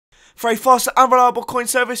For a fast and reliable coin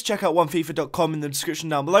service, check out onefifa.com in the description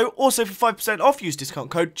down below. Also for 5% off, use discount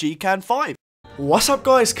code GCAN5. What's up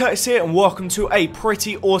guys, Curtis here and welcome to a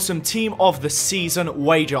pretty awesome team of the season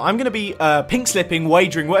wager. I'm going to be pink slipping,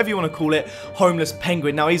 wagering, whatever you want to call it,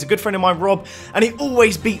 Homelespenguin. Now he's a good friend of mine, Rob, and he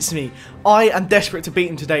always beats me. I am desperate to beat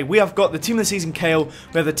him today. We have got the team of the season Cahill,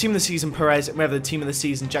 we have the team of the season Perez, and we have the team of the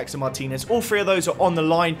season Jackson Martinez. All three of those are on the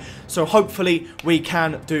line, so hopefully we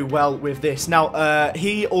can do well with this. Now,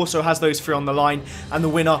 he also has those three on the line, and the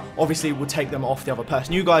winner obviously will take them off the other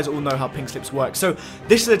person. You guys all know how pink slips work. So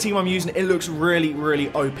this is the team I'm using. It looks really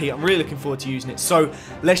OP. I'm really looking forward to using it. So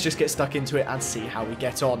let's just get stuck into it and see how we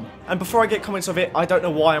get on. And before I get comments of it, I don't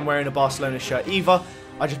know why I'm wearing a Barcelona shirt either.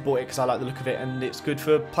 I just bought it because I like the look of it and it's good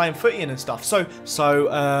for playing footy in and stuff. So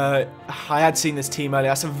I had seen this team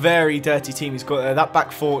earlier. That's a very dirty team he's got there. That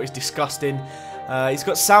back four is disgusting. He's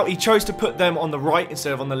got Sal. He chose to put them on the right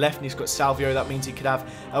instead of on the left, and he's got Salvio. That means he could have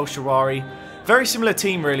El Shaarawy. Very similar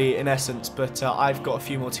team, really, in essence, but I've got a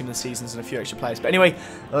few more team of the seasons and a few extra players. But anyway,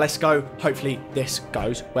 let's go. Hopefully, this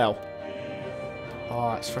goes well.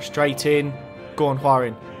 Oh, it's frustrating. Go on,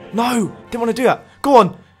 Huarin. No, didn't want to do that. Go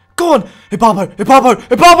on. Go on. Ibarbo.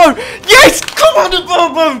 Yes! Come on,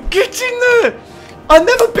 Ibarbo. Get in there. I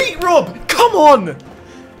never beat Rob. Come on.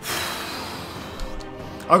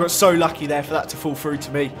 I got so lucky there for that to fall through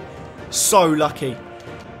to me. So lucky.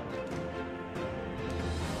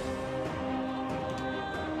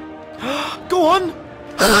 Go on!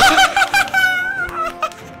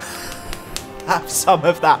 Have some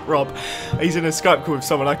of that, Rob. He's in a Skype call with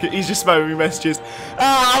someone. He's just spamming me messages.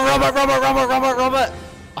 Ah, Robert!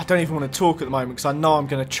 I don't even want to talk at the moment because I know I'm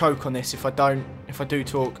going to choke on this if I do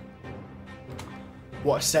talk.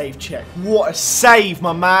 What a save check. What a save,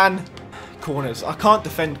 my man. Corners. I can't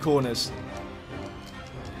defend corners.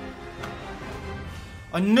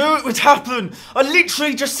 I knew it would happen. I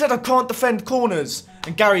literally just said I can't defend corners.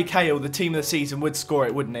 And Gary Cahill, the team of the season, would score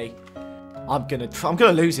it, wouldn't he? I'm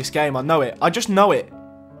gonna lose this game. I know it. I just know it.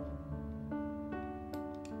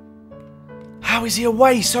 How is he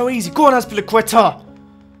away so easy? Go on, Azpilicueta.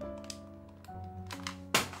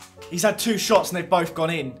 He's had 2 shots and they've both gone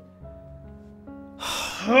in.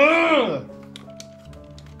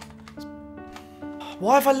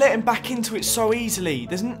 Why have I let him back into it so easily?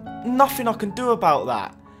 There's nothing I can do about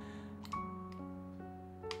that.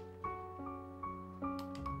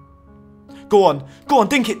 Go on,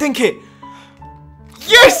 dink it.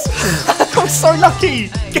 Yes! I'm so lucky.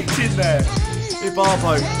 Get in there.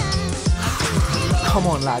 Ibarbo. Come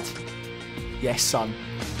on, lad. Yes, son.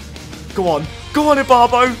 Go on,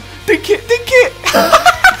 Ibarbo. Dink it.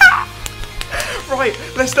 Right,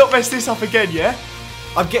 let's not mess this up again, yeah?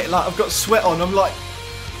 I'm getting like, I've got sweat on. I'm like,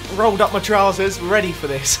 rolled up my trousers, ready for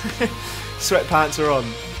this. Sweatpants are on.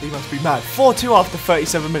 He must be mad. 4-2 after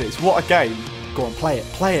 37 minutes. What a game. Go on, play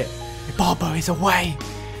it. Ibarbo is away.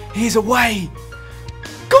 He's away.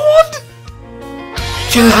 Go on.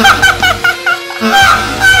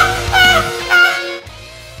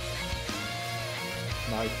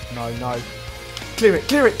 No. Clear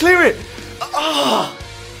it. Ah,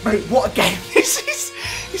 mate, what a game this is.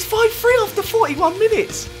 It's 5-3 after 41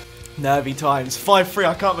 minutes. Nervy times. 5-3,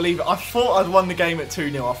 I can't believe it. I thought I'd won the game at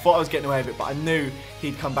 2-0. I thought I was getting away with it, but I knew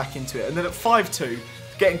he'd come back into it. And then at 5-2,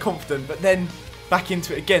 getting confident, but then back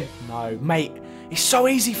into it again. No, mate. It's so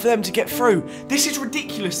easy for them to get through. This is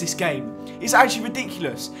ridiculous, this game. It's actually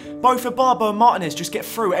ridiculous. Both Ibarbo and Martinez just get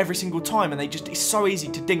through every single time, and it's so easy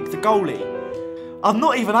to dink the goalie. I'm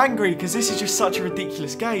not even angry, because this is just such a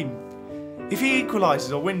ridiculous game. If he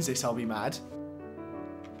equalises or wins this, I'll be mad.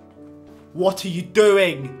 What are you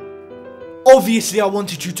doing? Obviously, I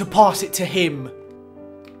wanted you to pass it to him.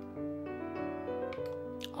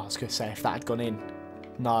 I was going to say, if that had gone in.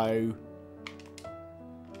 No.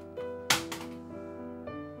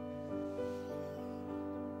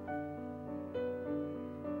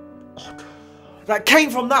 That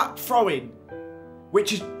came from that throw-in.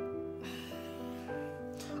 Which is...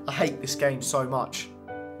 I hate this game so much.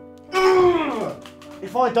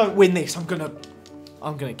 If I don't win this, I'm gonna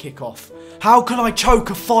kick off. How can I choke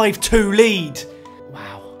a 5-2 lead?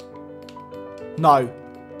 Wow. No.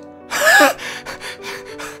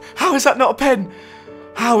 How is that not a pen?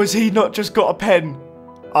 How has he not just got a pen?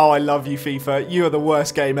 Oh, I love you, FIFA. You are the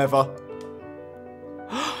worst game ever.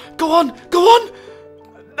 Go on!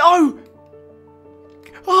 No!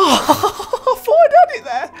 Oh, I thought I'd had it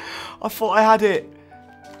there. I thought I had it.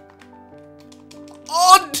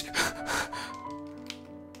 Odd!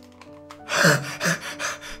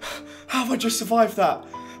 How have I just survived that?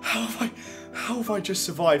 How have I just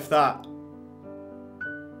survived that?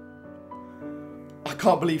 I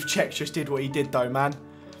can't believe Czech just did what he did though, man.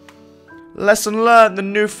 Lesson learned, the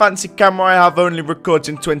new fancy camera I have only records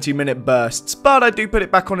in 20-minute bursts. But I do put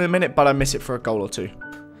it back on in a minute, but I miss it for a goal or two.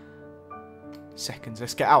 Seconds,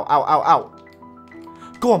 let's get out, out, out, out.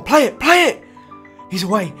 Go on, play it, play it! He's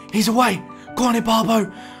away, he's away. Go on,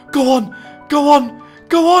 Ibarbo. Go on, go on,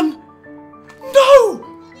 go on. No!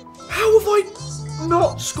 How have I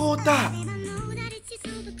not scored that?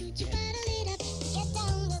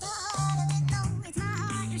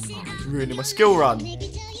 Oh, ruining my skill run.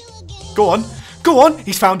 Go on, go on.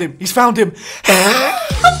 He's found him, he's found him.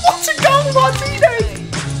 What a goal,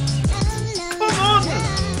 Martinez! Come on!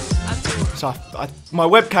 So my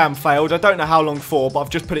webcam failed. I don't know how long for, but I've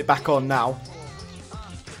just put it back on now.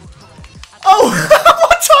 Oh!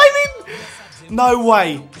 What timing! No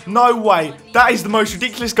way. No way. That is the most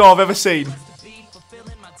ridiculous goal I've ever seen.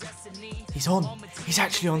 He's on. He's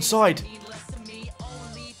actually onside.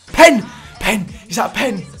 Pen! Pen! Is that a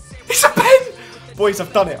pen? It's a pen! Boys,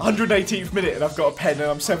 I've done it. 118th minute and I've got a pen and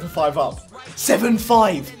I'm 7-5 up.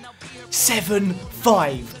 7-5.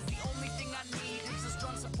 7-5.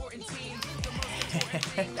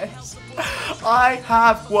 I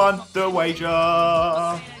have won the wager.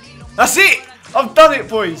 That's it! I've done it,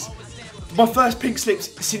 boys! My first pink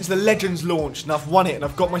slips since the Legends launched, and I've won it, and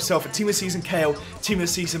I've got myself a Team of the Season Cahill, Team of the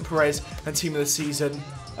Season Perez, and Team of the Season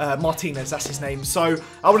Martinez, that's his name. So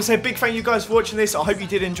I want to say a big thank you guys for watching this. I hope you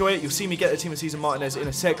did enjoy it. You'll see me get the Team of the Season Martinez in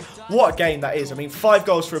a sec. What a game that is. I mean, 5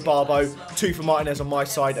 goals for Ibarbo, 2 for Martinez on my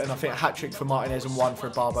side, and I think a hat-trick for Martinez and 1 for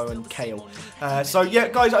Ibarbo and Cahill. So yeah,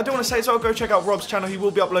 guys, I do want to say, so I'll go check out Rob's channel. He will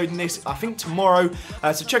be uploading this, I think, tomorrow.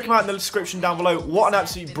 So check him out in the description down below. What an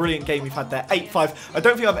absolutely brilliant game we've had there. 8-5. I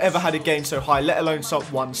don't think I've ever had a game so high, let alone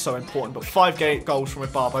one so important. But 5 goals from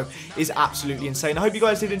Ibarbo is absolutely insane. I hope you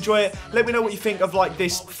guys did enjoy it. Let me know what you think of like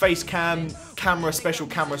this face cam, special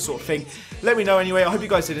camera sort of thing. Let me know anyway. I hope you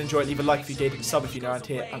guys did enjoy it. Leave a like if you did, sub if you're new around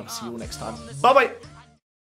here, and I'll see you all next time. Bye bye.